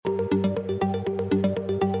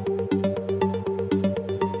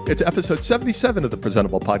It's episode 77 of the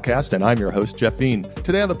Presentable Podcast, and I'm your host, Jeff Veen.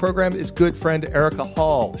 Today on the program is good friend Erica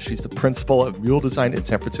Hall. She's the principal of Mule Design in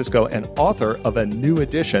San Francisco and author of a new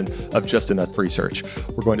edition of Just Enough Research.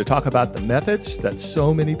 We're going to talk about the methods that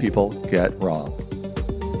so many people get wrong.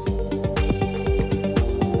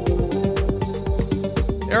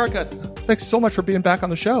 Erica, thanks so much for being back on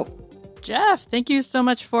the show. Jeff, thank you so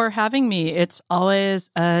much for having me. It's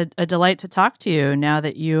always a delight to talk to you now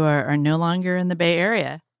that you are no longer in the Bay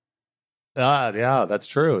Area. Yeah, that's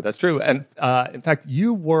true. That's true. And in fact,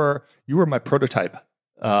 you were my prototype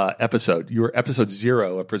episode. You were episode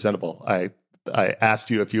 0 of Presentable. I asked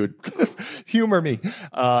you if you would humor me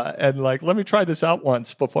and let me try this out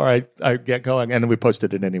once before I get going. And then we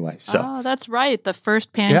posted it anyway. So that's right. The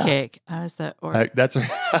first pancake. Yeah. That's right. That's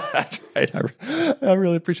right. I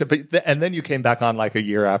really appreciate it. But and then you came back on like a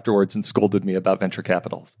year afterwards and scolded me about venture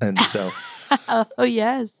capital. And so. Oh,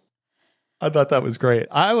 yes. I thought that was great.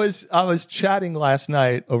 I was chatting last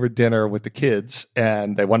night over dinner with the kids,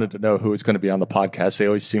 and they wanted to know who was going to be on the podcast. They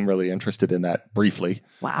always seem really interested in that briefly.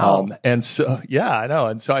 Wow. And so, yeah, I know.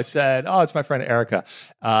 And so I said, "Oh, it's my friend Erica."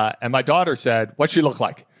 And my daughter said, "What's she look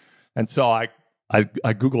like?" And so I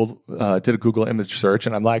Googled, did a Google image search,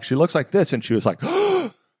 and I'm like, "She looks like this." And she was like,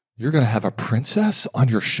 "Oh, you're going to have a princess on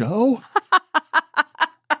your show?"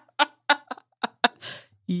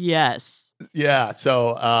 Yes. Yeah.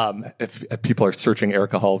 So if people are searching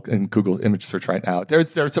Erica Hall in Google image search right now,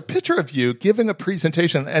 there's a picture of you giving a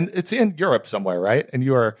presentation, and it's in Europe somewhere, right? And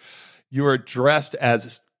you are dressed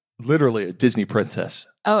as literally a Disney princess.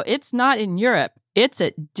 Oh, it's not in Europe. It's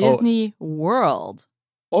at Disney World.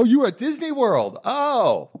 Oh, you were at Disney World.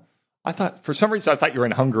 Oh. For some reason, I thought you were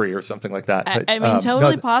in Hungary or something like that. But, I mean,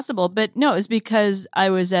 totally possible. But no, it's because I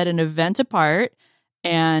was at an event apart.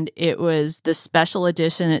 And it was the special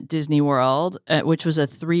edition at Disney World, which was a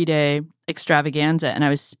 3-day extravaganza. And I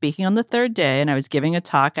was speaking on the third day, and I was giving a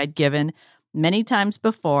talk I'd given many times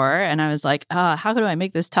before. And I was like, how do I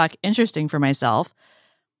make this talk interesting for myself?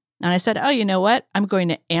 And I said, you know what? I'm going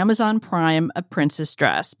to Amazon Prime a princess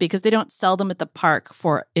dress, because they don't sell them at the park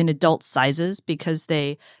in adult sizes, because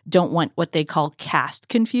they don't want what they call caste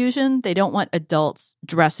confusion. They don't want adults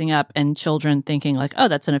dressing up and children thinking like, oh,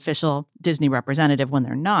 that's an official Disney representative when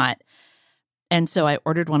they're not. And so I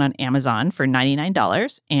ordered one on Amazon for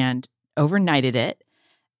 $99 and overnighted it.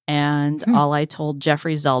 And all I told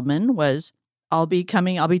Jeffrey Zeldman was, I'll be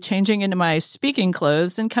changing into my speaking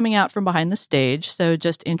clothes and coming out from behind the stage. So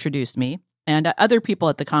just introduce me. And other people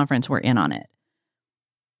at the conference were in on it.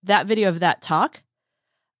 That video of that talk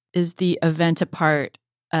is the event apart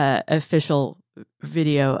official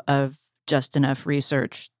video of Just Enough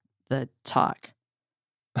Research, the talk.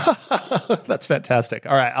 That's fantastic.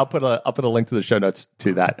 All right. I'll put a link to the show notes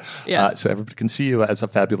to that. Yeah. So everybody can see you as a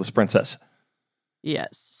fabulous princess.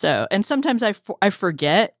 Yes. So, and sometimes I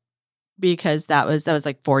forget, because that was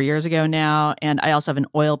like 4 years ago now. And I also have an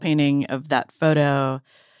oil painting of that photo.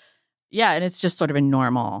 Yeah. And it's just sort of a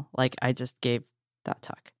normal, I just gave that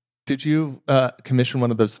talk. Did you commission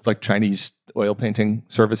one of those Chinese oil painting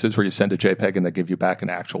services where you send a JPEG and they give you back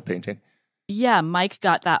an actual painting? Yeah. Mike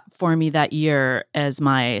got that for me that year as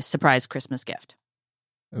my surprise Christmas gift.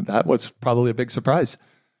 That was probably a big surprise.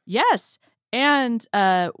 Yes. And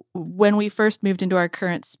when we first moved into our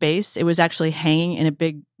current space, it was actually hanging in a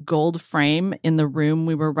big gold frame in the room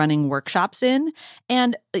we were running workshops in.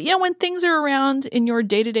 And, when things are around in your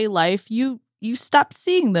day-to-day life, you stop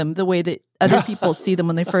seeing them the way that other people see them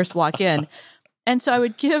when they first walk in. And so I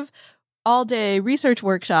would give all-day research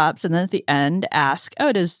workshops, and then at the end ask,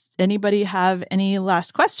 does anybody have any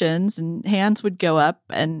last questions? And hands would go up,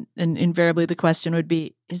 and invariably the question would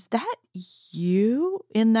be, is that you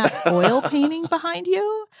in that oil painting behind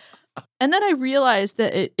you? And then I realized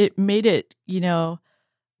that it made it,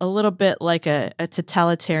 a little bit like a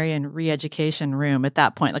totalitarian re-education room at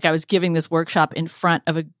that point. Like I was giving this workshop in front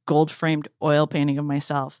of a gold-framed oil painting of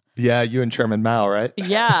myself. Yeah, you and Chairman Mao, right?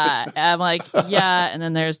 Yeah. I'm like, yeah. And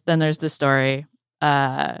then there's the story.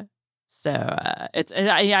 I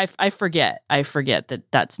forget that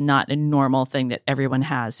that's not a normal thing that everyone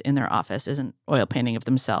has in their office, isn't oil painting of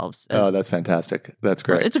themselves. That's fantastic. That's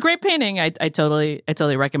great. It's a great painting. I totally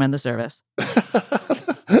recommend the service.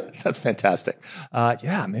 That's fantastic.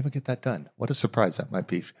 Yeah, maybe we'll get that done. What a surprise that might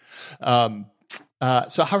be. So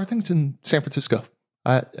how are things in San Francisco?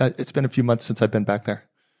 It's been a few months since I've been back there.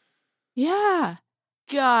 Yeah.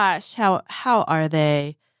 Gosh, how are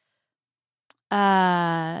they?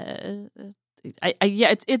 That's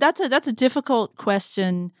a difficult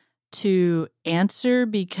question to answer,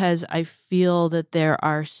 because I feel that there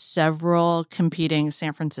are several competing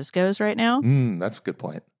San Franciscos right now. That's a good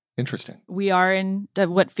point. Interesting. We are in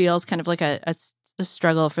what feels kind of like a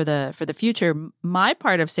struggle for the future. My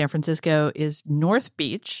part of San Francisco is North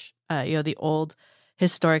Beach, the old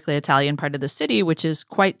historically Italian part of the city, which is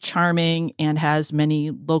quite charming and has many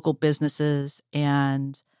local businesses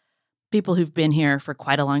and people who've been here for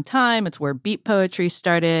quite a long time. It's where beat poetry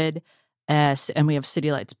started. And we have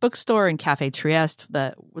City Lights Bookstore and Cafe Trieste,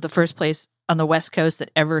 the first place on the West Coast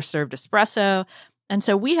that ever served espresso. And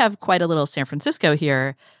so we have quite a little San Francisco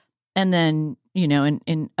here. And then,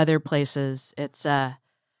 in other places, it's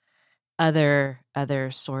other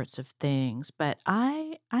sorts of things. But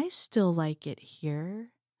I still like it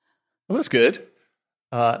here. Well, that's good.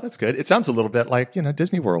 That's good. It sounds a little bit like,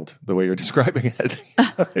 Disney World, the way you're describing it.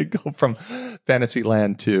 Go from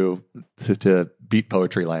Fantasyland to beat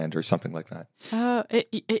poetry land or something like that. Oh,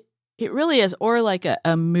 it really is. Or like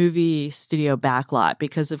a movie studio backlot,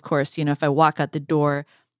 because of course, if I walk out the door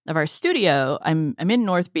of our studio, I'm in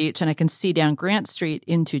North Beach and I can see down Grant Street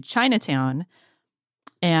into Chinatown,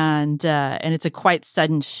 and it's a quite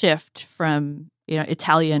sudden shift from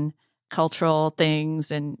Italian cultural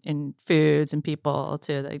things and foods and people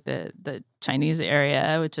to like the Chinese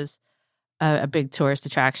area, which is a big tourist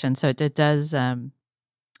attraction. So it does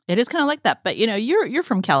it is kind of like that. But you're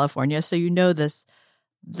from California, so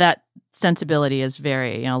that sensibility is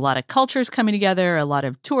very a lot of cultures coming together, a lot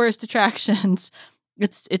of tourist attractions.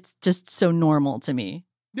 It's just so normal to me.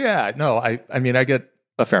 Yeah, no, I mean I get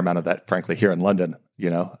a fair amount of that, frankly, here in London.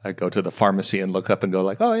 I go to the pharmacy and look up and go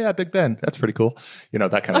like, oh yeah, Big Ben, that's pretty cool.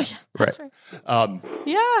 That kind of right.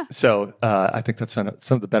 Yeah. So I think that's some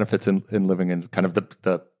of the benefits in living in kind of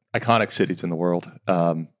the iconic cities in the world.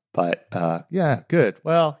 But yeah, good.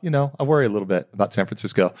 Well, I worry a little bit about San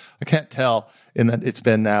Francisco. I can't tell in that it's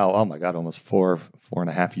been now, oh my God, almost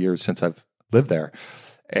 4.5 years since I've lived there.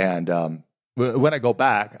 And when I go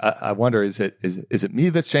back, I wonder, is it me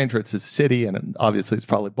that's changed or it's the city? And obviously it's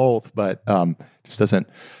probably both, but just doesn't,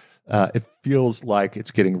 it feels like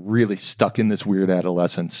it's getting really stuck in this weird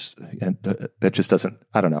adolescence. And it just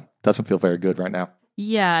doesn't feel very good right now.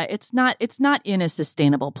 Yeah, it's not in a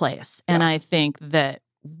sustainable place. And I think that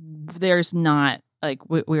there's not, like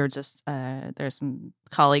we were just, there's some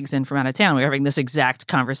colleagues in from out of town. We were having this exact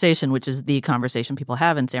conversation, which is the conversation people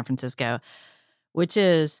have in San Francisco, which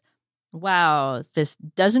is, wow, this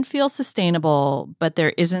doesn't feel sustainable, but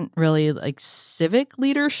there isn't really like civic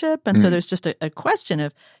leadership. And so there's just a question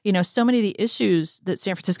of, so many of the issues that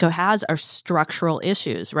San Francisco has are structural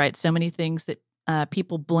issues, right? So many things that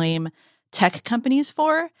people blame tech companies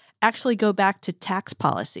for actually go back to tax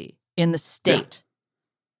policy in the state.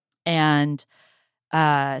 Yeah.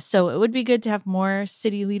 And so it would be good to have more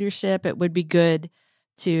city leadership. It would be good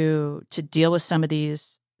to deal with some of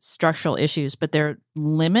these structural issues, but there are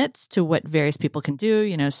limits to what various people can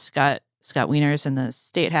do. Scott Wiener's in the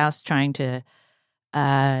State House trying to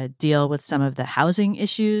deal with some of the housing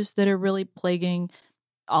issues that are really plaguing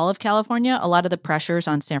all of California. A lot of the pressures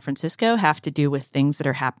on San Francisco have to do with things that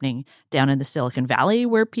are happening down in the Silicon Valley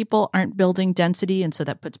where people aren't building density, and so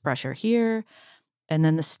that puts pressure here. And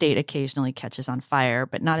then the state occasionally catches on fire,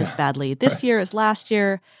 but not as badly this year as last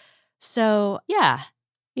year. So yeah.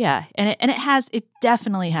 And it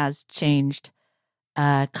definitely has changed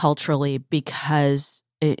culturally, because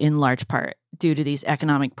in large part due to these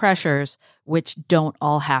economic pressures, which don't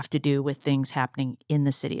all have to do with things happening in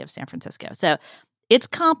the city of San Francisco. So it's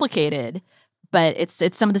complicated, but it's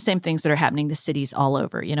some of the same things that are happening to cities all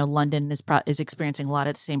over. London is experiencing a lot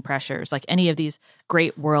of the same pressures, like any of these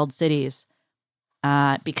great world cities,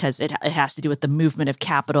 because it has to do with the movement of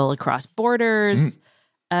capital across borders.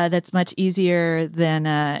 That's much easier than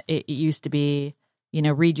it used to be.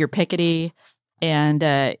 Read your Piketty, and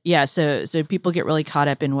so people get really caught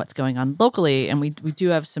up in what's going on locally, and we do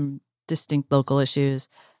have some distinct local issues,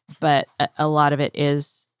 but a lot of it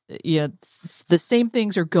is the same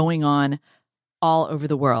things are going on all over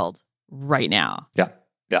the world right now. Yeah.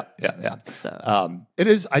 So it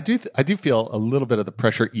is. I do feel a little bit of the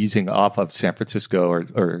pressure easing off of San Francisco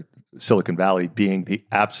or Silicon Valley being the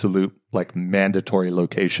absolute like mandatory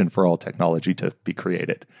location for all technology to be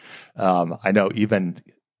created. I know even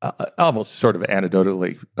almost sort of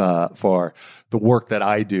anecdotally for the work that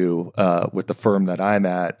I do with the firm that I'm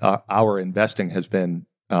at, our investing has been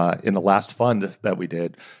in the last fund that we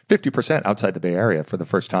did 50% outside the Bay Area for the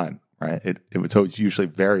first time. Right. It was always usually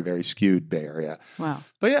very, very skewed Bay Area. Wow.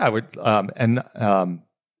 But yeah, I would,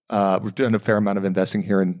 we've done a fair amount of investing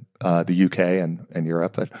here in the UK and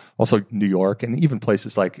Europe, but also New York and even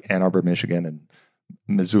places like Ann Arbor, Michigan and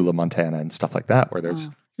Missoula, Montana and stuff like that, where there's,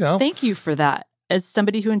 Thank you for that. As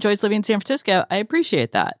somebody who enjoys living in San Francisco, I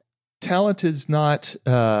appreciate that. Talent is not,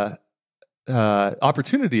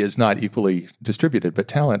 opportunity is not equally distributed, but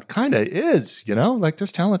talent kind of is, like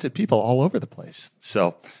there's talented people all over the place.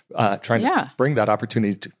 So trying to bring that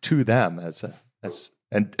opportunity to them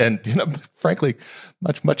and frankly,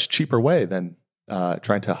 much cheaper way than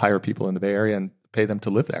trying to hire people in the Bay Area and pay them to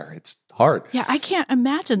live there. It's hard. Yeah, I can't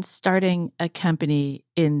imagine starting a company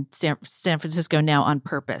in San Francisco now on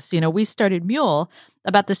purpose. We started Mule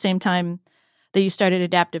about the same time that you started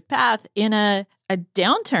Adaptive Path in a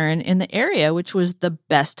downturn in the area, which was the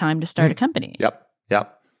best time to start a company. Yep.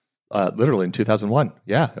 Literally in 2001.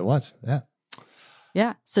 Yeah, it was. Yeah.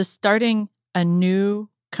 Yeah. So starting a new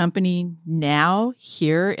company now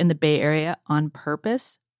here in the Bay Area on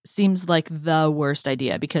purpose seems like the worst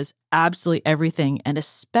idea, because absolutely everything, and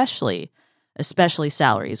especially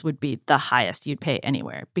salaries, would be the highest you'd pay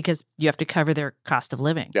anywhere, because you have to cover their cost of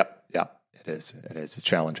living. Yep. It is. It's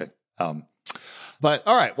challenging. But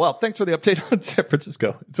all right. Well, thanks for the update on San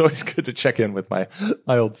Francisco. It's always good to check in with my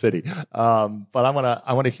old city. But I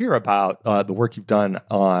want to hear about the work you've done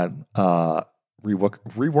on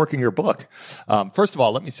reworking your book. First of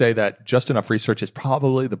all, let me say that Just Enough Research is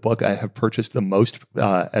probably the book I have purchased the most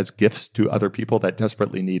as gifts to other people that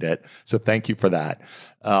desperately need it. So thank you for that.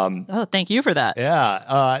 Thank you for that.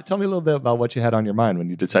 Yeah. Tell me a little bit about what you had on your mind when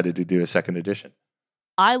you decided to do a second edition.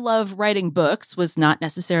 I love writing books was not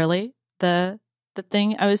necessarily the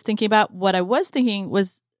thing I was thinking about. What I was thinking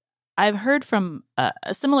was, I've heard from a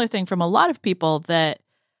similar thing from a lot of people, that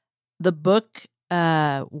the book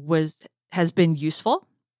has been useful.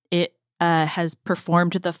 It has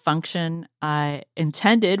performed the function I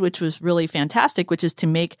intended, which was really fantastic, which is to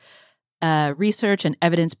make research and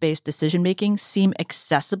evidence-based decision-making seem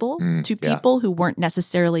accessible to people who weren't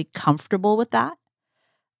necessarily comfortable with that.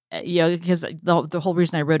 Because the whole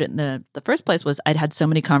reason I wrote it in the first place was I'd had so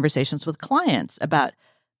many conversations with clients about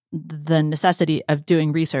the necessity of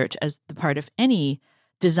doing research as the part of any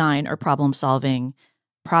design or problem-solving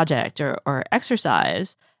project or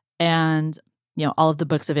exercise. And, all of the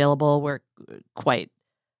books available were quite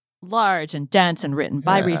large and dense and written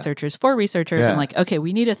by researchers for researchers. I'm like, okay,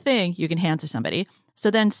 we need a thing you can hand to somebody.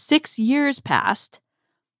 So then 6 years passed,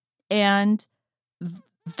 and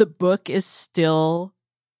the book is still...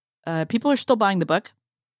 people are still buying the book.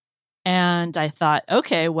 And I thought,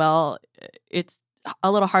 okay, well, it's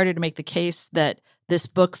a little harder to make the case that this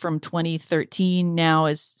book from 2013 now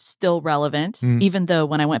is still relevant, even though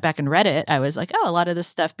when I went back and read it, I was like, a lot of this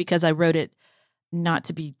stuff, because I wrote it not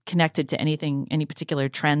to be connected to any particular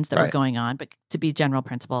trends that were going on, but to be general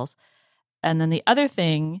principles. And then the other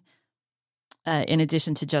thing, in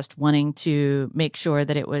addition to just wanting to make sure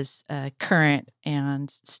that it was current and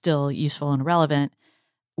still useful and relevant,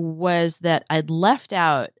 was that I'd left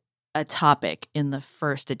out a topic in the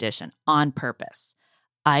first edition on purpose.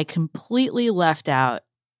 I completely left out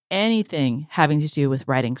anything having to do with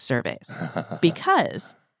writing surveys,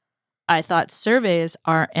 because I thought surveys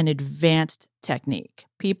are an advanced technique.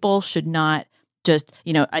 People should not just,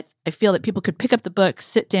 I feel that people could pick up the book,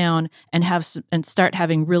 sit down, and start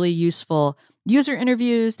having really useful user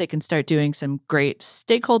interviews. They can start doing some great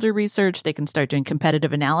stakeholder research. They can start doing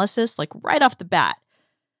competitive analysis, like right off the bat.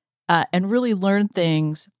 And really learn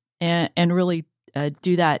things and really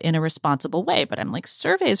do that in a responsible way. But I'm like,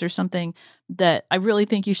 surveys are something that I really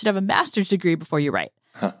think you should have a master's degree before you write.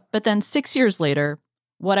 But then 6 years later,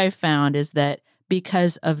 what I found is that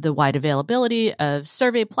because of the wide availability of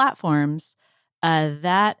survey platforms,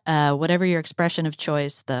 that whatever your expression of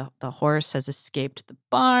choice, the horse has escaped the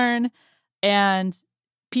barn, and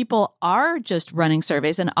people are just running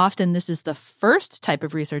surveys. And often this is the first type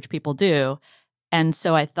of research people do. And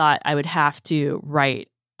so I thought I would have to write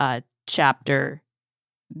a chapter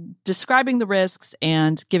describing the risks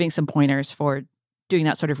and giving some pointers for doing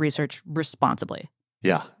that sort of research responsibly.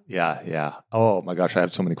 Yeah. Oh my gosh, I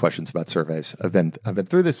have so many questions about surveys. I've been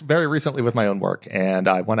through this very recently with my own work, and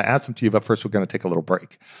I want to ask them to you, but first we're going to take a little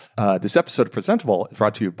break. This episode of Presentable is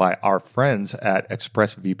brought to you by our friends at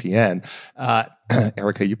ExpressVPN.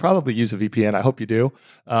 Erica, you probably use a VPN. I hope you do,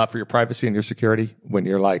 for your privacy and your security when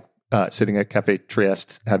you're like sitting at Cafe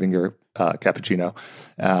Trieste having your cappuccino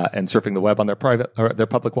and surfing the web on their private or their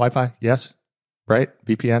public Wi-Fi. Yes, right?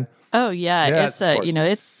 VPN. Oh yeah, it's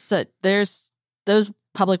there's those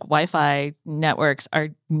public Wi-Fi networks are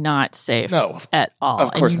not safe at all.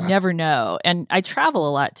 Of course and you never know. And I travel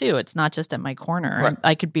a lot too. It's not just at my corner. Right.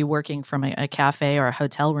 I could be working from a cafe or a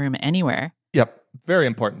hotel room anywhere. Yep, very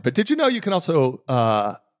important. But did you know you can also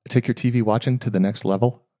take your TV watching to the next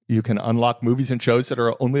level? You can unlock movies and shows that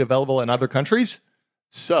are only available in other countries.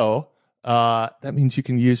 So that means you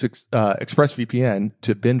can use ExpressVPN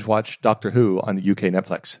to binge watch Doctor Who on the UK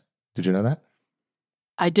Netflix. Did you know that?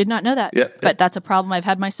 I did not know that. But that's a problem I've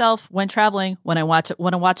had myself when traveling, when I want to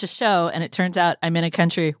watch a show and it turns out I'm in a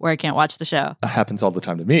country where I can't watch the show. It happens all the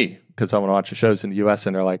time to me because I want to watch the shows in the US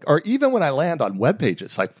and they're like, or even when I land on web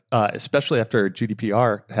pages, like especially after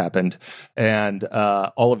GDPR happened and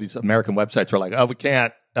all of these American websites were like, oh, we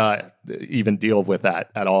can't even deal with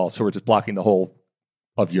that at all. So we're just blocking the whole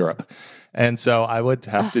of Europe. And so I would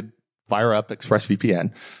have to fire up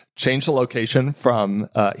ExpressVPN, change the location from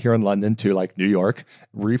here in London to like New York,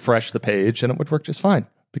 refresh the page, and it would work just fine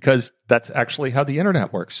because that's actually how the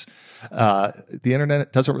internet works. The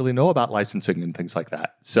internet doesn't really know about licensing and things like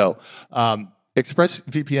that. So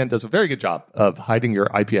ExpressVPN does a very good job of hiding your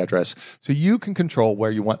IP address so you can control where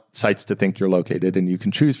you want sites to think you're located, and you can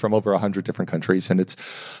choose from over 100 different countries. And it's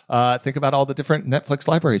think about all the different Netflix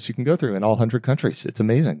libraries you can go through in all 100 countries. It's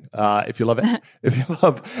amazing. If you love it, if you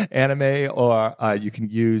love anime, or you can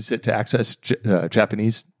use it to access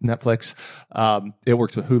Japanese Netflix. It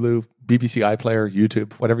works with Hulu, BBC iPlayer,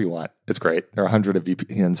 YouTube, whatever you want. It's great. There are 100 of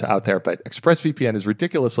VPNs out there, but ExpressVPN is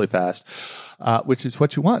ridiculously fast, which is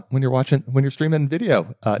what you want when you're streaming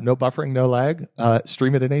video. No buffering, no lag.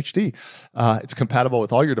 Stream it in HD. It's compatible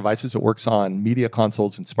with all your devices. It works on media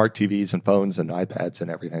consoles and smart TVs and phones and iPads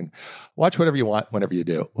and everything. Watch whatever you want, whenever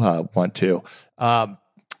you want to.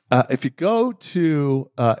 If you go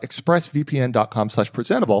to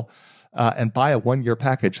expressvpn.com/presentable, and buy a 1-year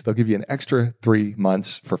package, they'll give you an extra 3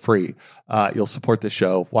 months for free. You'll support the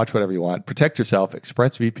show. Watch whatever you want. Protect yourself.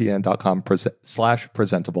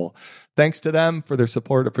 expressvpn.com/presentable. Thanks to them for their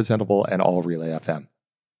support of Presentable and all Relay FM.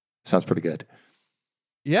 Sounds pretty good.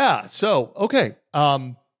 Yeah. So, okay.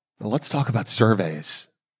 Let's talk about surveys.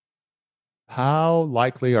 How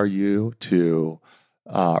likely are you to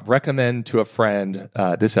recommend to a friend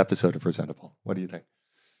this episode of Presentable? What do you think?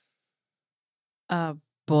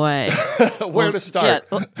 Boy. Where to start?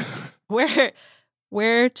 Yeah,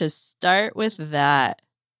 where to start with that?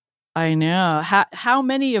 I know. How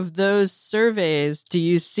many of those surveys do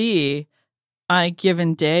you see on a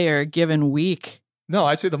given day or a given week? No,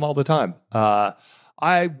 I see them all the time.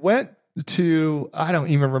 I went to, I don't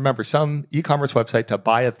even remember, some e-commerce website to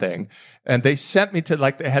buy a thing, and they sent me to,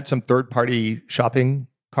 like, they had some third-party shopping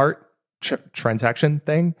cart transaction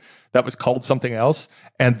thing that was called something else,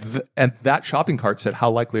 and that shopping cart said,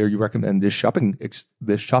 "How likely are you recommend this shopping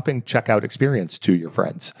checkout experience to your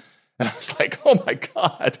friends?" And I was like, "Oh my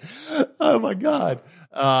god, oh my god!"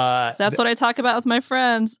 That's what I talk about with my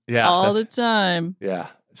friends all the time. Yeah.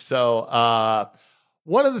 So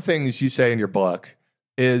one of the things you say in your book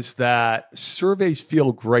is that surveys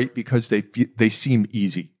feel great because they seem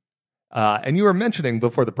easy, and you were mentioning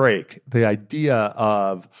before the break the idea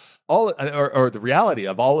of or the reality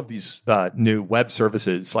of all of these new web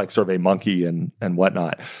services like SurveyMonkey and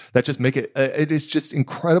whatnot that just make it is just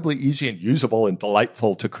incredibly easy and usable and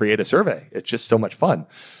delightful to create a survey. It's just so much fun,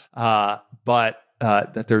 but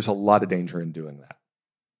that there's a lot of danger in doing that.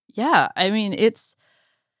 Yeah, I mean, it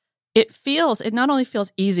not only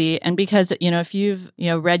feels easy, and because if you've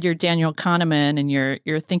read your Daniel Kahneman and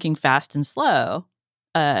you're thinking fast and slow.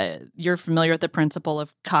 You're familiar with the principle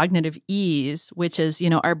of cognitive ease, which is,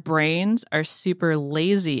 our brains are super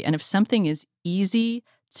lazy. And if something is easy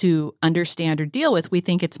to understand or deal with, we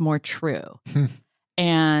think it's more true.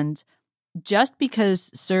 And just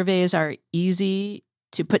because surveys are easy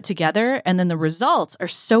to put together and then the results are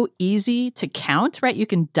so easy to count, right? You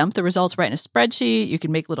can dump the results right in a spreadsheet. You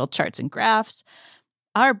can make little charts and graphs.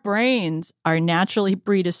 Our brains are naturally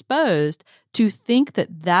predisposed to think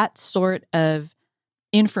that sort of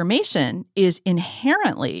information is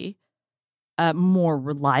inherently more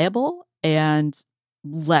reliable and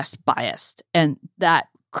less biased. And that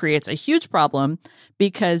creates a huge problem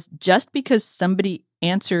because just because somebody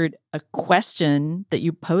answered a question that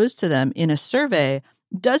you posed to them in a survey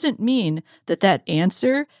doesn't mean that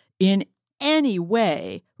answer in any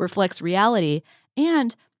way reflects reality.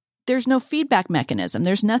 And there's no feedback mechanism.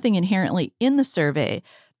 There's nothing inherently in the survey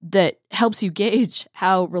that helps you gauge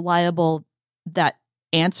how reliable that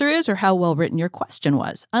answer is or how well written your question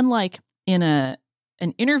was. Unlike in an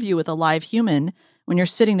interview with a live human, when you're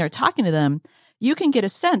sitting there talking to them, you can get a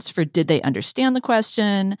sense for, did they understand the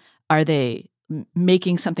question? Are they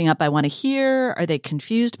making something up I want to hear? Are they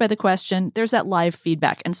confused by the question? There's that live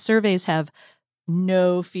feedback, and surveys have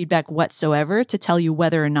no feedback whatsoever to tell you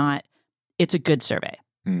whether or not it's a good survey.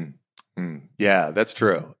 Yeah, that's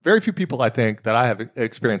true. Very few people, I think, that I have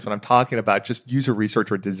experienced when I'm talking about just user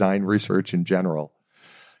research or design research in general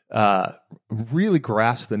really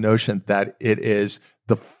grasp the notion that it is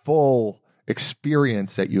the full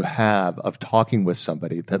experience that you have of talking with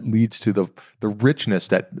somebody that leads to the richness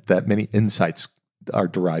that many insights are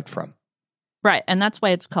derived from. Right. And that's why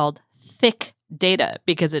it's called thick data,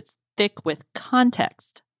 because it's thick with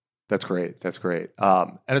context. That's great. That's great.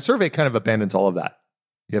 And a survey kind of abandons all of that.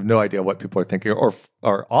 You have no idea what people are thinking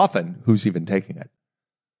or often who's even taking it.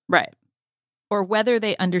 Right. Or whether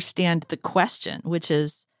they understand the question, which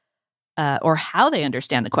is, or how they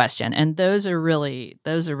understand the question. And those are really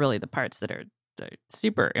the parts that are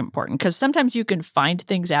super important, because sometimes you can find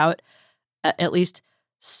things out, at least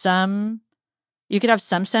you could have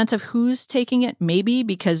some sense of who's taking it, maybe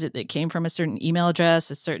because it came from a certain email address,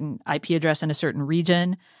 a certain IP address in a certain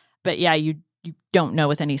region. But yeah, you don't know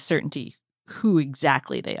with any certainty who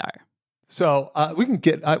exactly they are. So we can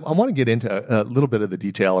get. I want to get into a little bit of the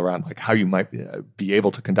detail around like how you might be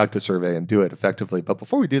able to conduct a survey and do it effectively. But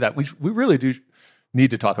before we do that, we really do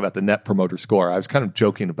need to talk about the Net Promoter Score. I was kind of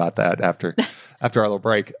joking about that after our little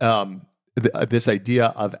break. This idea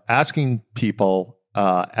of asking people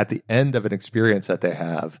at the end of an experience that they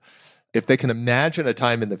have, if they can imagine a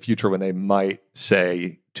time in the future when they might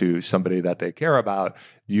say to somebody that they care about,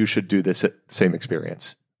 "You should do this same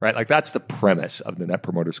experience," right? Like that's the premise of the Net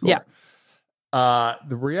Promoter Score. Yeah.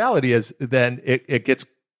 The reality is then it gets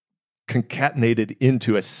concatenated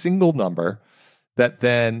into a single number that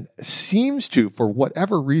then seems to, for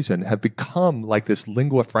whatever reason, have become like this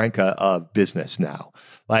lingua franca of business now.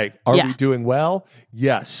 Like, are we doing well?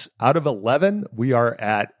 Yes. Out of 11, we are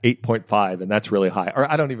at 8.5, and that's really high. Or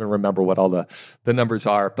I don't even remember what all the numbers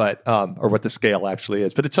are, but or what the scale actually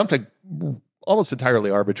is. But it's something almost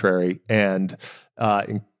entirely arbitrary and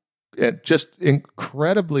just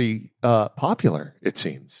incredibly popular, it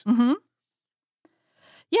seems. Mm-hmm.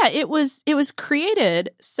 Yeah, it was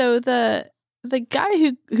created. So the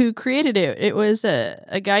guy who created it was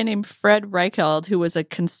a guy named Fred Reichheld, who was a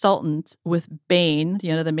consultant with Bain,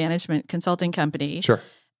 the management consulting company. Sure.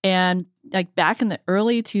 And like back in the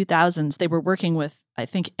early 2000s, they were working with, I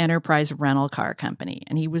think, Enterprise Rental Car Company,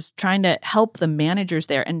 and he was trying to help the managers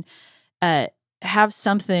there and have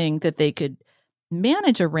something that they could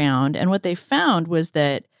manage around. And what they found was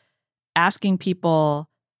that asking people,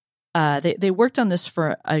 they worked on this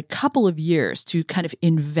for a couple of years to kind of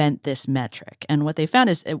invent this metric. And what they found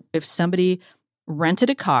is if somebody rented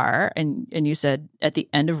a car and you said at the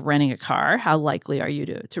end of renting a car, how likely are you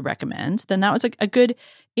to recommend, then that was a good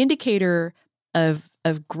indicator of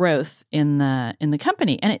growth in the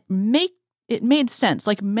company. And it made sense.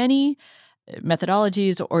 Like many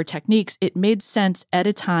methodologies or techniques, it made sense at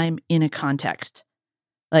a time in a context.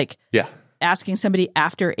 Like asking somebody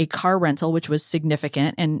after a car rental, which was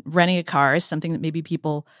significant, and renting a car is something that maybe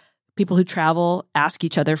people who travel ask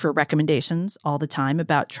each other for recommendations all the time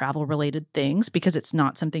about travel related things, because it's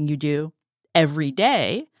not something you do every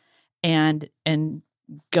day. And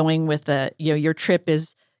going with your trip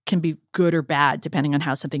can be good or bad depending on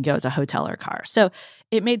how something goes, a hotel or a car. So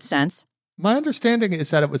it made sense. My understanding is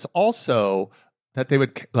that it was also that they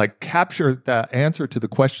would like capture the answer to the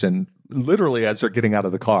question literally as they're getting out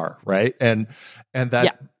of the car, right? And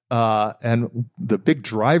that and the big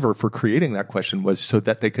driver for creating that question was so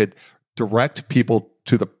that they could direct people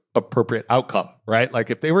to the appropriate outcome, right? Like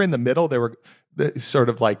if they were in the middle, they were sort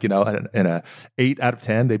of like, in a 8 out of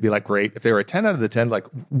 10, they'd be like, great. If they were a 10 out of the 10, like,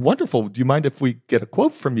 wonderful. Do you mind if we get a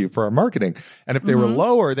quote from you for our marketing? And if they were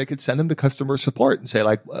lower, they could send them to customer support and say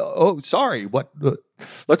like, oh, sorry,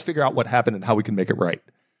 let's figure out what happened and how we can make it right.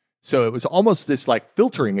 So it was almost this like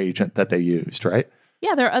filtering agent that they used, right?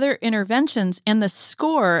 Yeah, there are other interventions. And the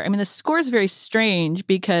score is very strange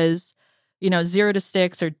because, 0 to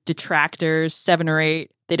 6 are detractors, 7 or 8,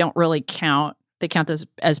 they don't really count. They count those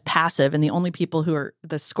as passive. And the only people who are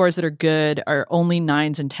the scores that are good are only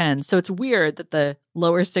 9s and 10s. So it's weird that the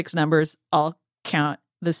lower 6 numbers all count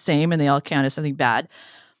the same and they all count as something bad.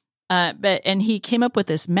 And he came up with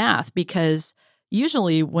this math because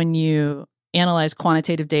usually when you analyze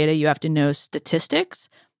quantitative data, you have to know statistics.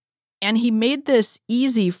 And he made this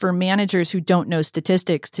easy for managers who don't know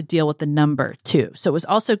statistics to deal with the number too. So it was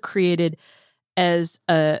also created as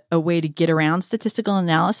a way to get around statistical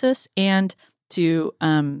analysis and to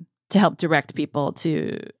help direct people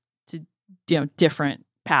to different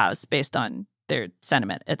paths based on their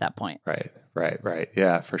sentiment at that point. Right.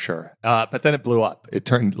 Yeah, for sure. But then it blew up. It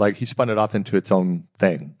turned like he spun it off into its own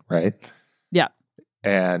thing, right? Yeah.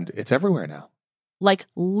 And it's everywhere now. Like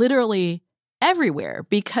literally everywhere,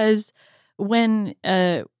 because when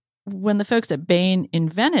the folks at Bain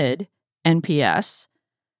invented NPS,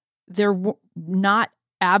 not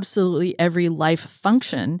absolutely every life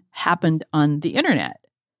function happened on the internet.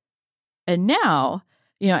 And now,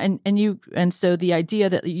 and so the idea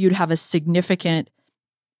that you'd have a significant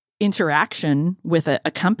interaction with a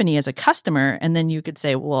company as a customer, and then you could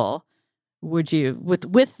say, well, would you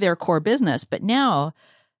with their core business. But now,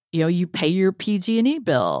 you pay your PG&E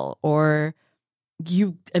bill, or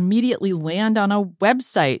you immediately land on a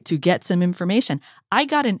website to get some information. I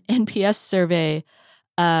got an NPS survey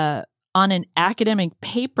on an academic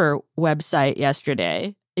paper website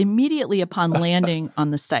yesterday, immediately upon landing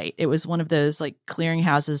on the site. It was one of those like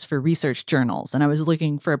clearinghouses for research journals, and I was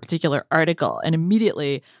looking for a particular article, and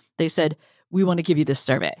immediately they said, "We want to give you this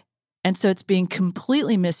survey." And so it's being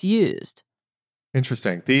completely misused.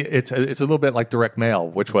 Interesting. It's a little bit like direct mail,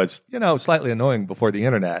 which was, slightly annoying before the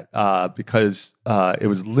internet because it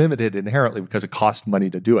was limited inherently because it cost money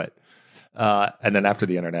to do it. And then after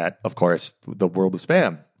the internet, of course, the world of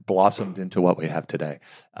spam blossomed into what we have today.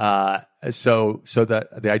 So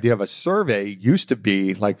the idea of a survey used to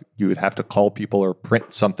be like you would have to call people or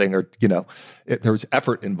print something, or there was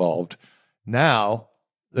effort involved. Now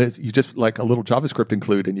you just like a little JavaScript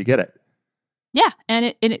include and you get it. Yeah,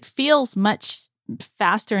 and it feels much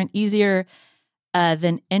faster and easier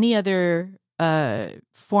than any other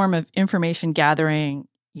form of information gathering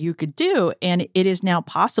you could do. And it is now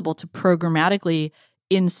possible to programmatically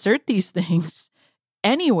insert these things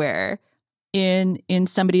anywhere in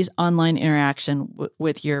somebody's online interaction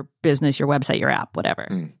with your business, your website, your app,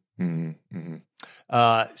 whatever.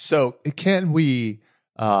 So can we,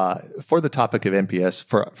 for the topic of NPS,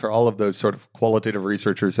 for all of those sort of qualitative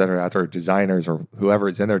researchers that are out there, designers or whoever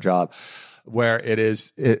is in their job, where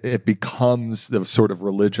it becomes the sort of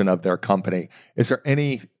religion of their company, is there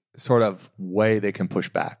any sort of way they can push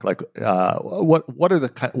back? Like, what are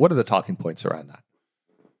the talking points around that?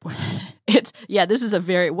 This is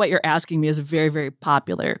what you're asking me is a very, very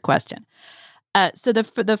popular question. So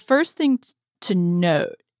the first thing to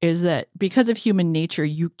note is that because of human nature,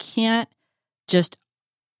 you can't just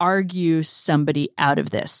argue somebody out of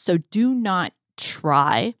this. So do not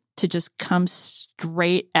try to just come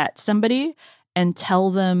straight at somebody and tell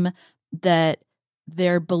them that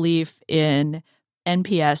their belief in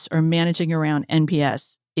NPS or managing around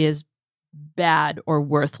NPS is bad or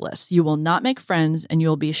worthless. You will not make friends and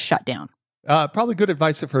you'll be shut down. Probably good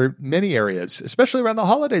advice for many areas, especially around the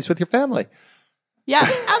holidays with your family. Yeah,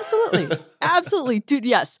 absolutely. Absolutely. Dude,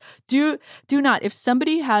 yes. Do not. If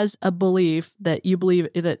somebody has a belief that you believe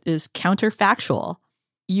that is counterfactual,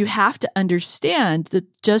 you have to understand that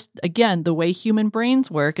just, again, the way human brains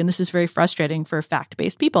work, and this is very frustrating for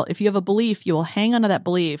fact-based people, if you have a belief, you will hang on to that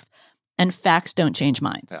belief, and facts don't change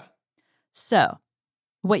minds. Yeah. So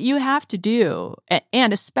what you have to do,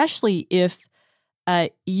 and especially if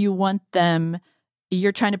you want them,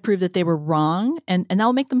 you're trying to prove that they were wrong, and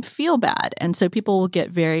that'll make them feel bad. And so people will get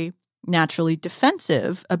very naturally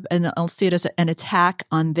defensive, and I'll see it as an attack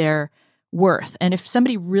on their worth. And if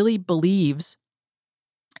somebody really believes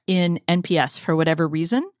in NPS for whatever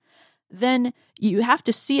reason, then you have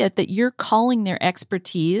to see it that you're calling their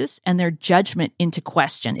expertise and their judgment into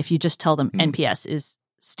question if you just tell them NPS is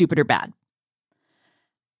stupid or bad.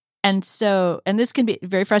 And this can be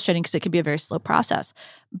very frustrating because it can be a very slow process.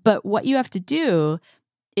 But what you have to do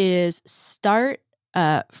is start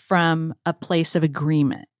from a place of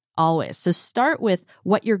agreement always. So start with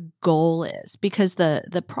what your goal is, because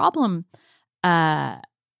the problem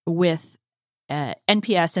with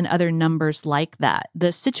NPS and other numbers like that,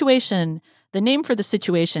 the name for the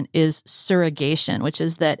situation is surrogation, which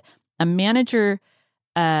is that a manager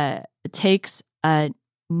takes a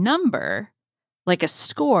number like a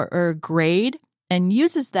score or a grade and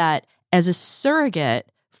uses that as a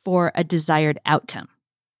surrogate for a desired outcome,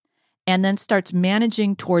 and then starts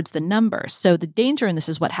managing towards the number. So the danger in this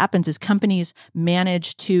is what happens is companies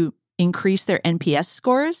manage to increase their NPS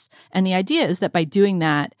scores. And the idea is that by doing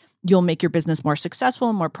that, you'll make your business more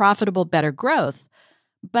successful, more profitable, better growth.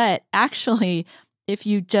 But actually, if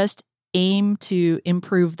you just aim to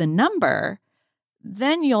improve the number,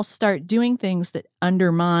 then you'll start doing things that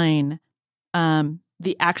undermine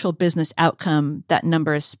the actual business outcome that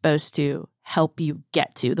number is supposed to help you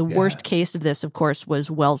get to. The worst case of this, of course,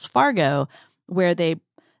 was Wells Fargo, where the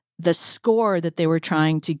score that they were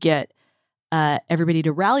trying to get everybody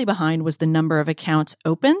to rally behind was the number of accounts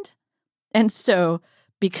opened. And so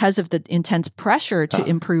because of the intense pressure to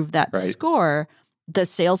improve that score, the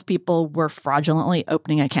salespeople were fraudulently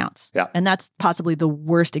opening accounts. Yeah. And that's possibly the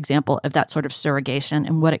worst example of that sort of surrogation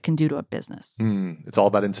and what it can do to a business. It's all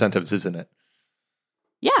about incentives, isn't it?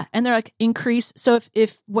 Yeah, and they're like increase. So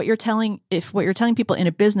if what you're telling people in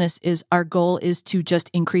a business is our goal is to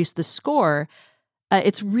just increase the score,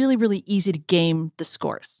 it's really, really easy to game the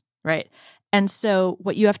scores, right? And so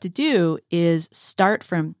what you have to do is start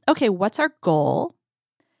from, okay, what's our goal?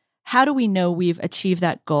 How do we know we've achieved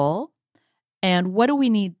that goal? And what do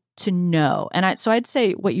we need to know. And so I'd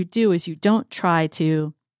say what you do is you don't try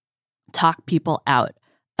to talk people out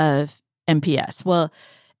of NPS. Well,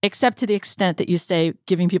 except to the extent that you say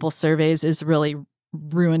giving people surveys is really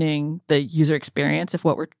ruining the user experience. If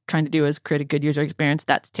what we're trying to do is create a good user experience,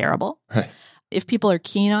 that's terrible. Right. If people are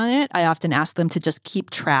keen on it, I often ask them to just keep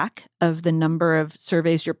track of the number of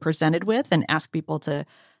surveys you're presented with and ask people to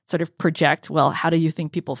sort of project, well, how do you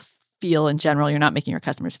think people feel in general? You're not making your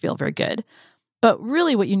customers feel very good. But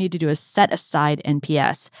really what you need to do is set aside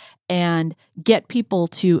NPS and get people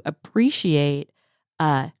to appreciate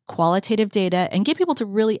qualitative data and get people to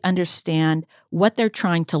really understand what they're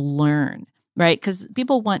trying to learn, right? Because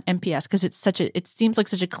people want NPS because it seems like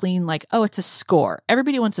such a clean, like, oh, it's a score.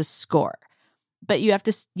 Everybody wants a score. But you have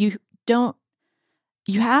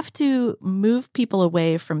to move people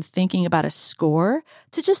away from thinking about a score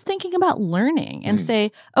to just thinking about learning and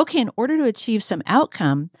say, okay, in order to achieve some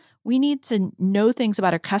outcome, we need to know things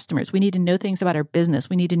about our customers. We need to know things about our business.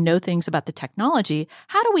 We need to know things about the technology.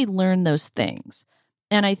 How do we learn those things?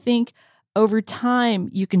 And I think over time,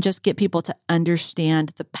 you can just get people to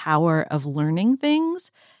understand the power of learning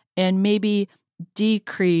things and maybe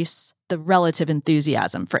decrease the relative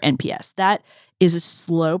enthusiasm for NPS. That is a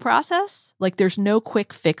slow process. Like there's no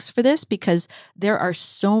quick fix for this because there are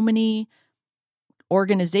so many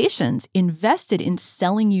organizations invested in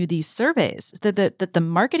selling you these surveys that the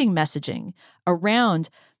marketing messaging around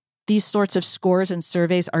these sorts of scores and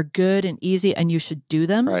surveys are good and easy and you should do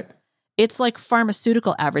them. Right. It's like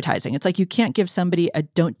pharmaceutical advertising. It's like you can't give somebody a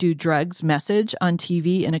don't do drugs message on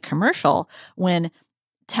TV in a commercial when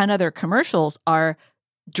 10 other commercials are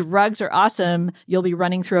drugs are awesome. You'll be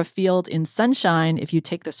running through a field in sunshine if you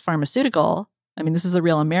take this pharmaceutical. I mean, this is a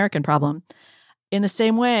real American problem. In the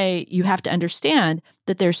same way, you have to understand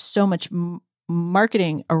that there's so much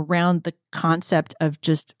marketing around the concept of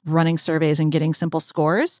just running surveys and getting simple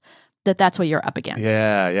scores that's what you're up against.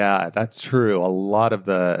 Yeah, that's true. A lot of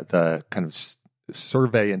the kind of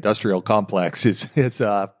survey industrial complex is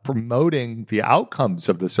promoting the outcomes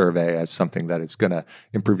of the survey as something that is going to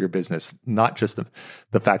improve your business, not just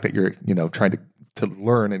the fact that you're trying to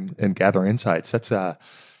learn and gather insights. That's that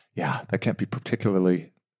can't be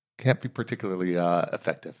particularly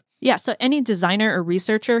effective. Yeah. So any designer or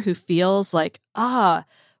researcher who feels like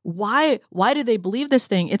why do they believe this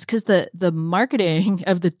thing? It's because the marketing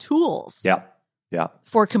of the tools. Yeah.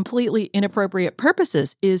 For completely inappropriate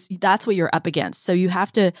purposes that's what you're up against. So you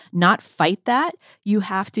have to not fight that. You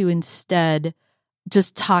have to instead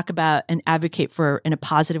just talk about and advocate for in a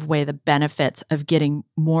positive way the benefits of getting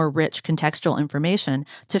more rich contextual information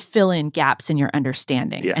to fill in gaps in your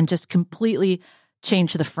understanding and just completely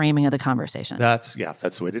change the framing of the conversation. That's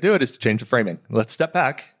the way to do it, is to change the framing. Let's step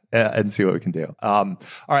back and see what we can do. All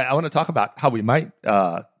right, I want to talk about how we might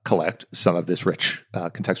collect some of this rich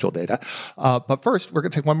contextual data. But first, we're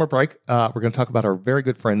going to take one more break. We're going to talk about our very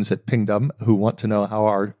good friends at Pingdom who want to know how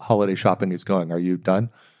our holiday shopping is going. Are you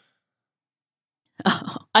done?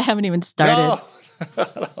 Oh, I haven't even started.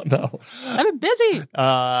 No. I've been busy.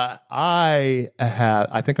 I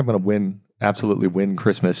think I'm going to absolutely win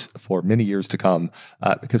Christmas for many years to come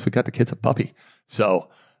because we got the kids a puppy. So,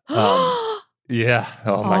 yeah.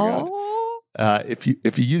 Oh my God. If you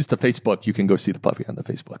use the Facebook, you can go see the puppy on the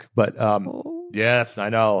Facebook. But yes, I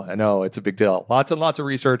know. It's a big deal. Lots and lots of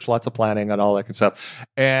research, lots of planning and all that good stuff.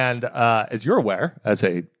 And as you're aware, as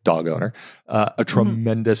a dog owner, a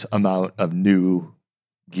tremendous amount of new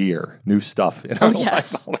gear, new stuff in our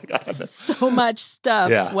life. Oh my God. So much stuff.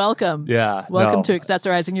 Yeah. Welcome. Yeah. Welcome to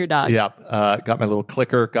accessorizing your dog. Yeah. Got my little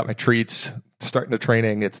clicker, got my treats, starting the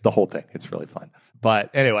training. It's the whole thing. It's really fun.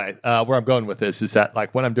 But anyway, where I'm going with this is that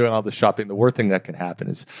like when I'm doing all the shopping, the worst thing that can happen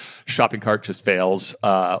is shopping cart just fails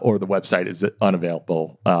or the website is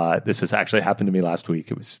unavailable. This has actually happened to me last week.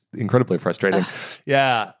 It was incredibly frustrating.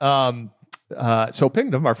 Yeah. So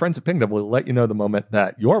Pingdom, our friends at Pingdom, will let you know the moment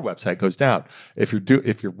that your website goes down. If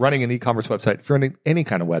you're running an e-commerce website, if you're running any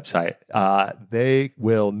kind of website, they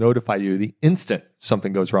will notify you the instant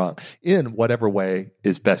something goes wrong in whatever way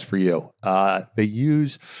is best for you.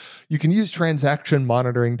 You can use transaction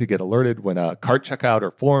monitoring to get alerted when a cart checkout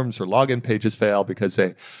or forms or login pages fail because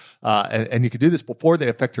they. And you can do this before they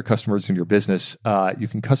affect your customers and your business. You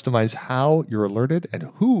can customize how you're alerted and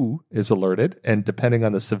who is alerted, and depending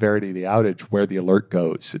on the severity of the outage, where the alert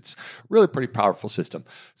goes. It's really a pretty powerful system.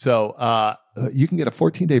 So you can get a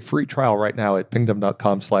 14-day free trial right now at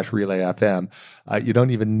pingdom.com/relayfm. You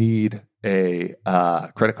don't even need a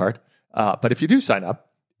credit card. But if you do sign up,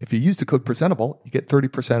 if you use the code presentable, you get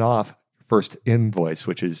 30% off first invoice,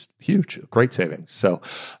 which is huge, great savings. So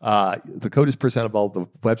the code is presentable. The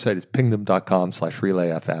website is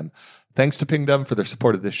pingdom.com/relayfm. Thanks to Pingdom for their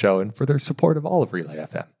support of this show and for their support of all of Relay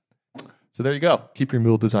FM. So there you go. Keep your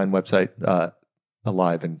Mule Design website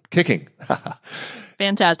alive and kicking.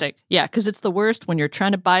 Fantastic. Yeah, because it's the worst when you're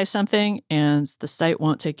trying to buy something and the site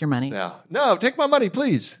won't take your money. No, take my money,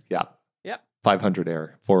 please. Yeah. Yep. 500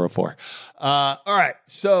 error, 404. All right.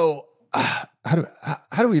 So how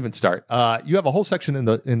do we even start? You have a whole section in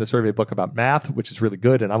the survey book about math, which is really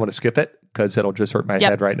good, and I'm going to skip it because it'll just hurt my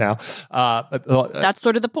head right now. That's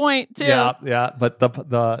sort of the point, too. Yeah. But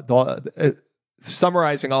the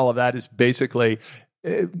summarizing all of that is basically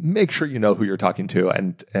make sure you know who you're talking to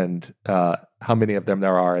and how many of them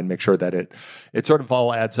there are, and make sure that it sort of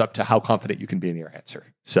all adds up to how confident you can be in your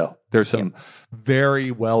answer. So there's some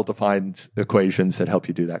very well-defined equations that help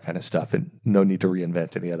you do that kind of stuff, and no need to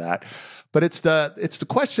reinvent any of that. But it's the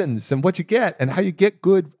questions and what you get and how you get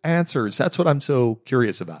good answers. That's what I'm so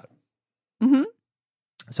curious about. Mm-hmm.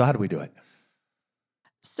 So how do we do it?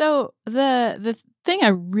 So the thing I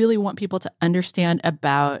really want people to understand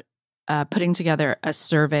about putting together a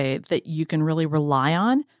survey that you can really rely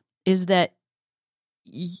on is that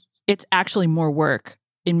it's actually more work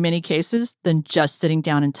in many cases than just sitting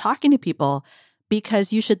down and talking to people,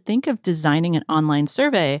 because you should think of designing an online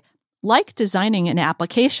survey like designing an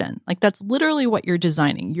application. Like, that's literally what you're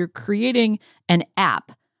designing. You're creating an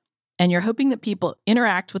app, and you're hoping that people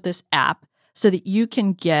interact with this app so that you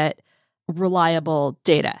can get reliable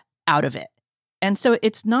data out of it. And so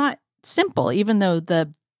it's not simple, even though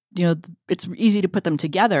it's easy to put them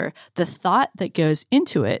together. The thought that goes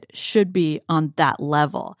into it should be on that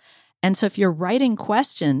level. And so if you're writing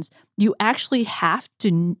questions, you actually have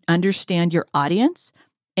to understand your audience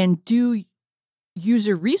and do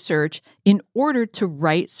user research in order to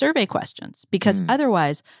write survey questions, because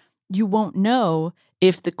otherwise you won't know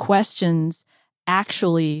if the questions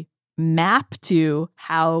actually map to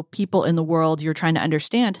how people in the world you're trying to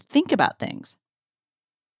understand think about things.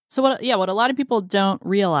 So what a lot of people don't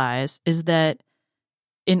realize is that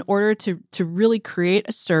in order to really create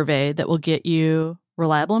a survey that will get you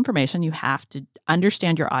reliable information, you have to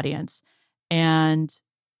understand your audience and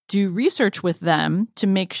do research with them to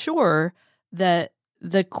make sure that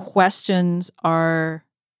the questions are,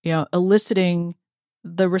 eliciting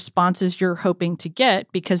the responses you're hoping to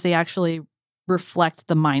get, because they actually reflect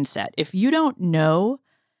the mindset. If you don't know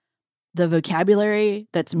the vocabulary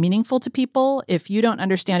that's meaningful to people, if you don't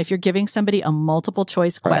understand, if you're giving somebody a multiple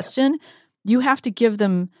choice question, you have to give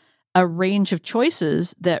them a range of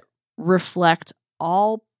choices that reflect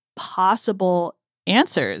all possible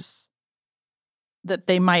answers that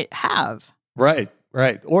they might have. Right.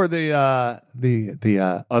 Or the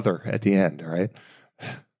other at the end, right?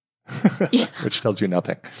 Which tells you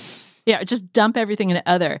nothing. Yeah, just dump everything in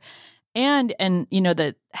other. And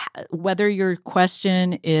whether your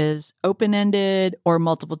question is open-ended or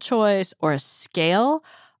multiple choice or a scale,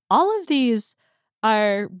 all of these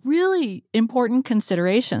are really important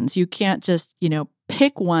considerations. You can't just,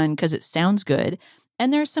 pick one because it sounds good.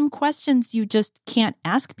 And there's some questions you just can't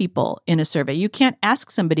ask people in a survey. You can't ask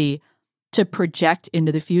somebody to project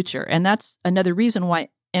into the future. And that's another reason why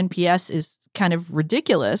NPS is kind of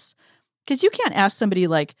ridiculous, because you can't ask somebody,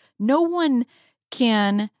 like, no one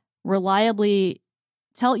can reliably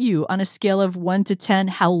tell you on a scale of 1 to 10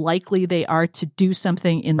 how likely they are to do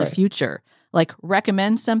something in the future. Like,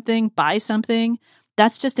 recommend something, buy something.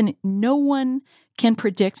 That's just no one can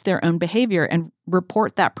predict their own behavior and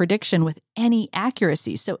report that prediction with any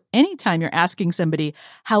accuracy. So anytime you're asking somebody,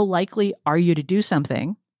 how likely are you to do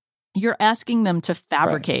something, you're asking them to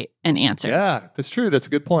fabricate an answer. Yeah, that's true. That's a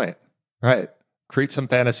good point. Right. Create some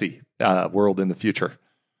fantasy world in the future.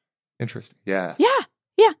 Interesting. Yeah.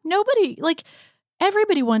 Nobody,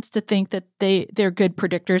 everybody wants to think that they're good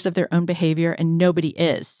predictors of their own behavior, and nobody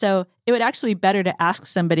is. So it would actually be better to ask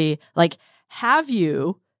somebody, like, have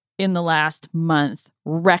you in the last month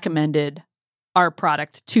recommended our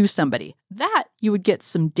product to somebody? That you would get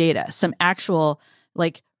some data, some actual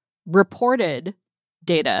reported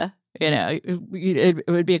data. It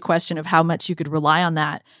would be a question of how much you could rely on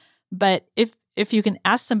that. But if you can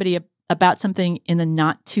ask somebody about something in the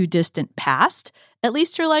not too distant past, at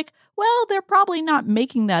least you're like, well, they're probably not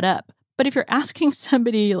making that up. But if you're asking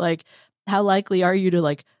somebody, like, how likely are you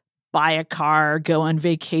to buy a car, go on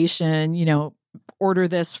vacation, order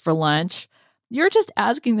this for lunch, you're just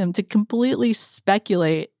asking them to completely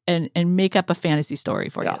speculate and make up a fantasy story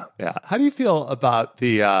for you. Yeah. How do you feel about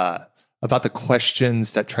the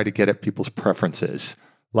questions that try to get at people's preferences?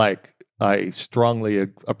 Like, I strongly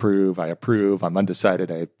approve, I approve, I'm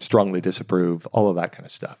undecided, I strongly disapprove, all of that kind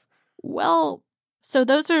of stuff. Well, so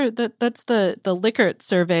that's the Likert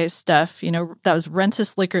survey stuff. That was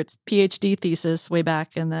Rensis Likert's PhD thesis way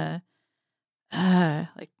back in the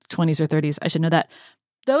like 20s or 30s. I should know that.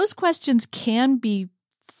 Those questions can be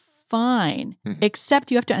fine,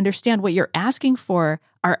 except you have to understand what you're asking for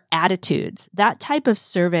are attitudes. That type of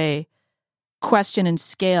survey question and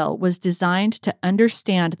scale was designed to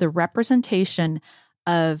understand the representation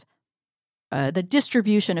of the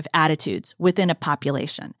distribution of attitudes within a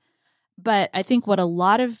population. But I think what a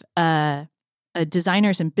lot of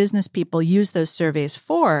designers and business people use those surveys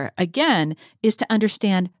for, again, is to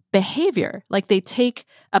understand behavior. Like they take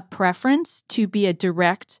a preference to be a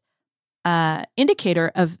direct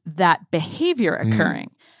indicator of that behavior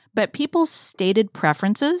occurring. But people's stated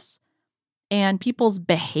preferences and people's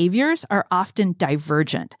behaviors are often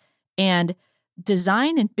divergent. And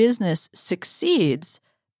design and business succeeds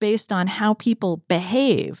based on how people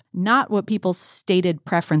behave, not what people's stated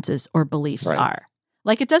preferences or beliefs are.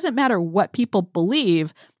 Like it doesn't matter what people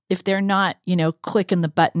believe if they're not, clicking the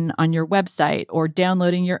button on your website or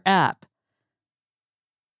downloading your app.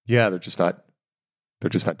 Yeah, they're just not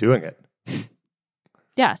doing it.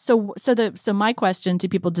 Yeah. So my question to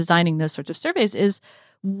people designing those sorts of surveys is,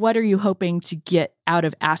 what are you hoping to get out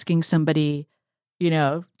of asking somebody,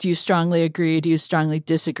 do you strongly agree? Do you strongly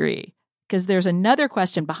disagree? Because there's another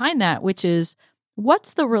question behind that, which is,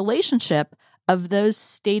 what's the relationship of those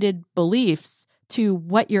stated beliefs to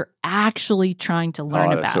what you're actually trying to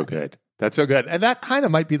learn about? That's so good. That's so good. And that kind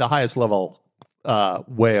of might be the highest level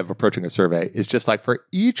way of approaching a survey, is just like for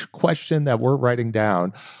each question that we're writing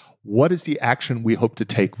down, what is the action we hope to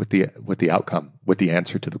take with the outcome, with the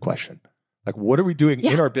answer to the question? Like, what are we doing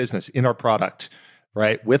in our business, in our product,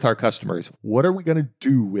 right, with our customers? What are we going to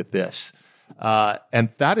do with this? And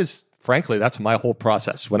that is, frankly, that's my whole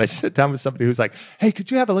process. When I sit down with somebody who's like, hey, could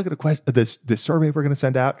you have a look at this survey we're going to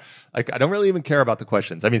send out? Like, I don't really even care about the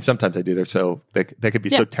questions. I mean, sometimes I do. They could be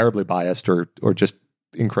so terribly biased or just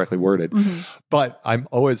incorrectly worded. But I'm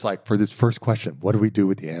always like, for this first question, what do we do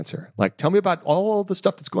with the answer? Like, tell me about all the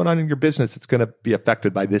stuff that's going on in your business that's going to be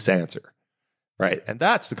affected by this answer. Right. And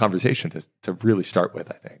that's the conversation to really start with,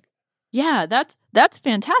 I think. Yeah, that's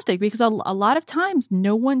fantastic, because a lot of times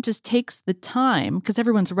no one just takes the time, because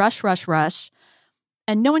everyone's rush,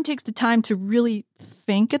 and no one takes the time to really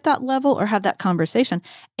think at that level or have that conversation.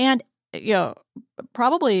 And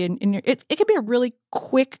probably it could be a really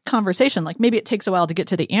quick conversation. Like maybe it takes a while to get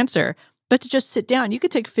to the answer, but to just sit down, you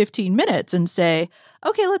could take 15 minutes and say,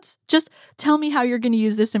 okay, let's just tell me how you're going to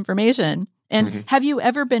use this information. And have you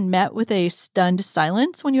ever been met with a stunned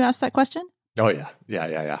silence when you ask that question? Oh, yeah.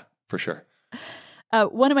 Yeah. For sure.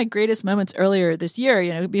 One of my greatest moments earlier this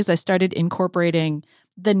year, because I started incorporating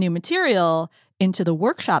the new material into the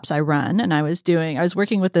workshops I run, and I was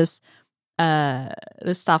working with this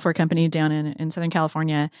software company down in Southern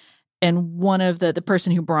California, and one of the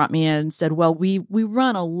person who brought me in said, well, we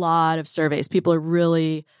run a lot of surveys. People are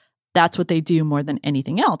really, that's what they do more than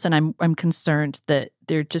anything else. And I'm concerned that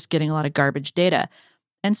they're just getting a lot of garbage data.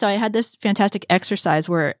 And so I had this fantastic exercise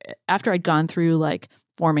where after I'd gone through like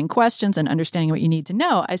forming questions and understanding what you need to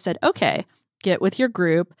know, I said, okay, get with your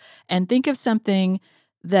group and think of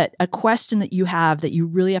a question that you have that you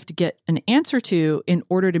really have to get an answer to in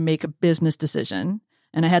order to make a business decision.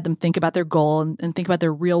 And I had them think about their goal and think about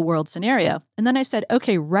their real world scenario. And then I said,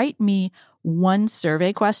 okay, write me one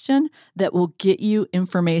survey question that will get you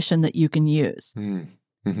information that you can use.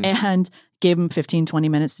 And gave them 15, 20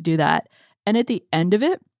 minutes to do that. And at the end of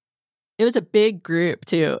it was a big group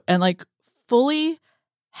too. And like fully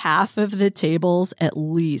half of the tables at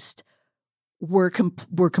least were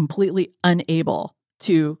completely unable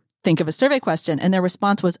to think of a survey question. And their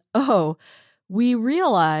response was, oh, we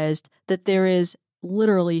realized that there is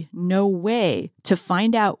literally no way to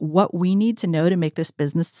find out what we need to know to make this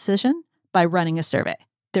business decision by running a survey.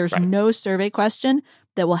 There's no survey question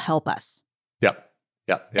that will help us. Yep.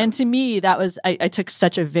 Yeah. And to me, that was, I took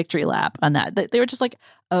such a victory lap on that. They were just like,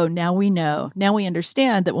 oh, now we know. Now we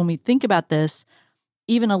understand that when we think about this,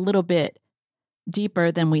 even a little bit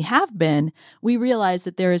deeper than we have been, we realize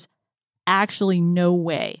that there is actually no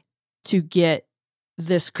way to get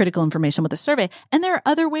this critical information with a survey. And there are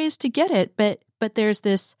other ways to get it, but there's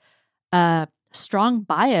this strong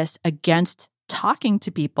bias against talking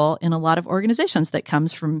to people in a lot of organizations that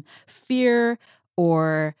comes from fear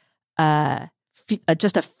or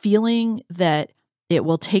just a feeling that it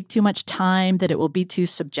will take too much time, that it will be too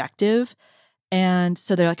subjective. And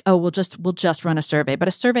so they're like, oh, we'll just run a survey. But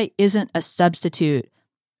a survey isn't a substitute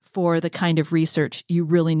for the kind of research you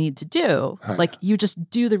really need to do. Like you just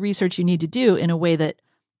do the research you need to do in a way that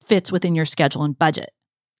fits within your schedule and budget.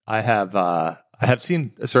 I have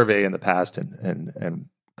seen a survey in the past and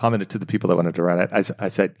commented to the people that wanted to run it. I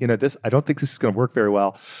said, this, I don't think this is going to work very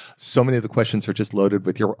well. So many of the questions are just loaded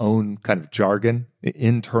with your own kind of jargon,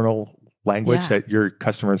 internal language that your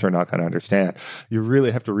customers are not going to understand. You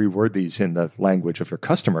really have to reword these in the language of your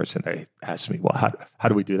customers. And they asked me, well, how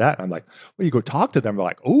do we do that? And I'm like, well, you go talk to them. They're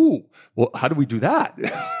like, oh, well, how do we do that?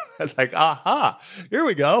 I was like, aha, here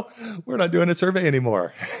we go. We're not doing a survey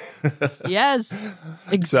anymore. Yes,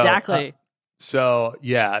 exactly. So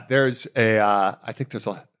yeah, there's I think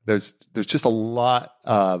there's just a lot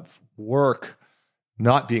of work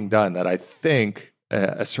not being done that I think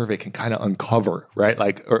a survey can kind of uncover, right?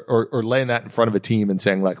 Like, or laying that in front of a team and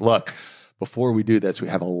saying like, look, before we do this, we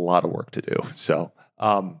have a lot of work to do. So,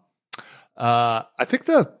 I think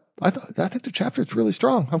the chapter is really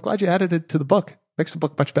strong. I'm glad you added it to the book. Makes the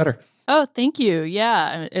book much better. Oh, thank you.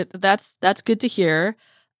 Yeah, that's good to hear.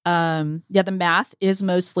 The math is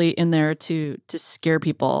mostly in there to scare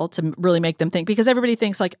people, to really make them think, because everybody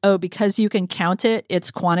thinks like, oh, because you can count it,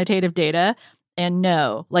 it's quantitative data. And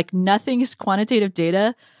no, like nothing is quantitative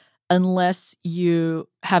data unless you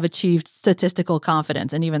have achieved statistical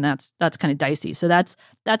confidence. And even that's kind of dicey. So that's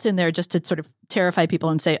in there just to sort of terrify people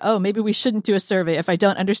and say, oh, maybe we shouldn't do a survey. If I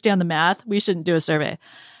don't understand the math, we shouldn't do a survey.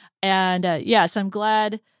 And so I'm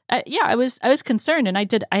glad. I was concerned, and I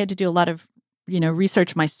had to do a lot of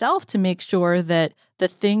research myself to make sure that the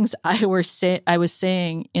things I was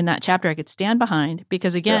saying in that chapter I could stand behind,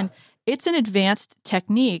 because again, it's an advanced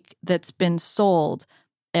technique that's been sold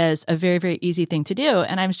as a very, very easy thing to do.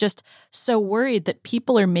 And I was just so worried that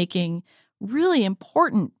people are making really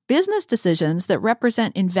important business decisions that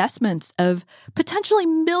represent investments of potentially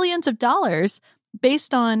millions of dollars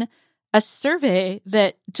based on a survey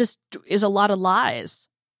that just is a lot of lies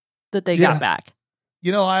that they got back.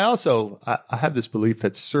 I have this belief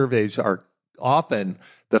that surveys are often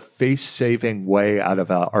the face-saving way out of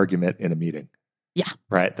an argument in a meeting. Yeah.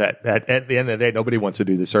 Right. That at the end of the day, nobody wants to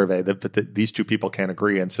do the survey. But these two people can't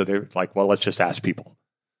agree. And so they're like, well, let's just ask people.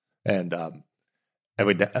 And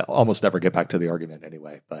we almost never get back to the argument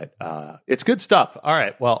anyway. But it's good stuff. All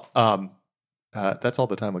right. Well, that's all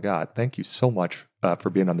the time we got. Thank you so much for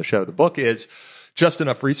being on the show. The book is Just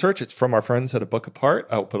Enough Research. It's from our friends at A Book Apart.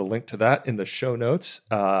 I'll put a link to that in the show notes.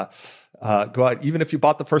 Go out. Even if you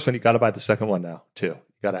bought the first one, you got to buy the second one now, too.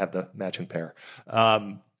 You got to have the matching pair.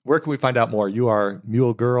 Where can we find out more? You are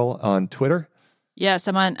Mule Girl on Twitter. Yes,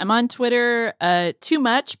 I'm on Twitter too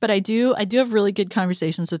much, but I do have really good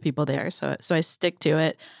conversations with people there. So I stick to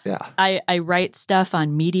it. Yeah. I write stuff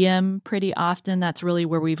on Medium pretty often. That's really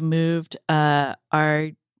where we've moved our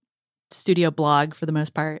studio blog for the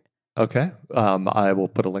most part. Okay. I will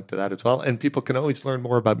put a link to that as well. And people can always learn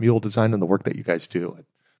more about Mule Design and the work that you guys do at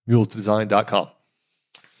mulesdesign.com.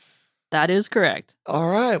 That is correct. All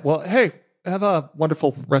right. Well, hey, have a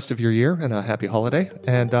wonderful rest of your year and a happy holiday.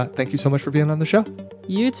 And thank you so much for being on the show.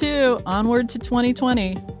 You too. Onward to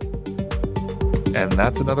 2020. And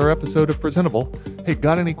that's another episode of Presentable. Hey,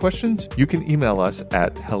 got any questions? You can email us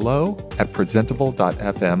at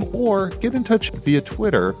hello@presentable.fm or get in touch via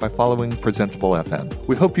Twitter by following Presentable FM.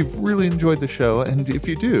 We hope you've really enjoyed the show. And if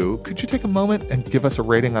you do, could you take a moment and give us a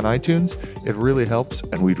rating on iTunes? It really helps,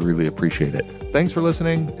 and we'd really appreciate it. Thanks for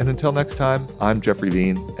listening. And until next time, I'm Jeffrey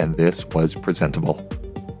Bean, and this was Presentable.